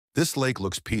This lake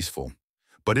looks peaceful,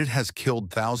 but it has killed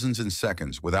thousands in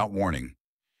seconds without warning.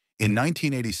 In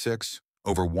 1986,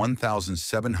 over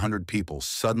 1,700 people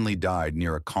suddenly died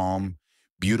near a calm,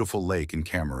 beautiful lake in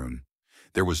Cameroon.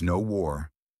 There was no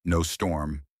war, no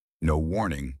storm, no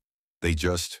warning. They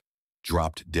just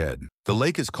dropped dead. The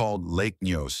lake is called Lake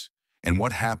Nyos, and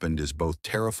what happened is both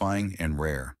terrifying and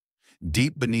rare.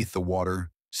 Deep beneath the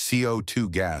water,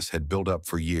 CO2 gas had built up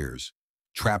for years,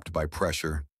 trapped by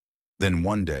pressure. Then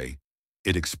one day,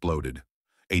 it exploded.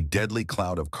 A deadly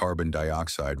cloud of carbon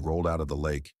dioxide rolled out of the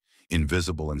lake,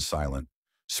 invisible and silent,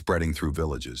 spreading through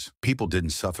villages. People didn't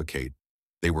suffocate.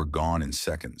 They were gone in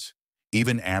seconds.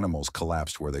 Even animals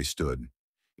collapsed where they stood.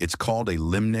 It's called a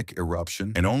limnic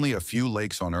eruption, and only a few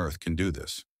lakes on Earth can do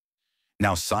this.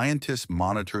 Now, scientists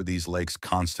monitor these lakes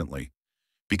constantly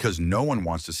because no one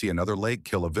wants to see another lake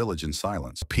kill a village in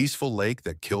silence. A peaceful lake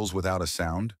that kills without a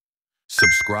sound?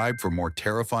 Subscribe for more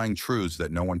terrifying truths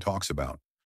that no one talks about.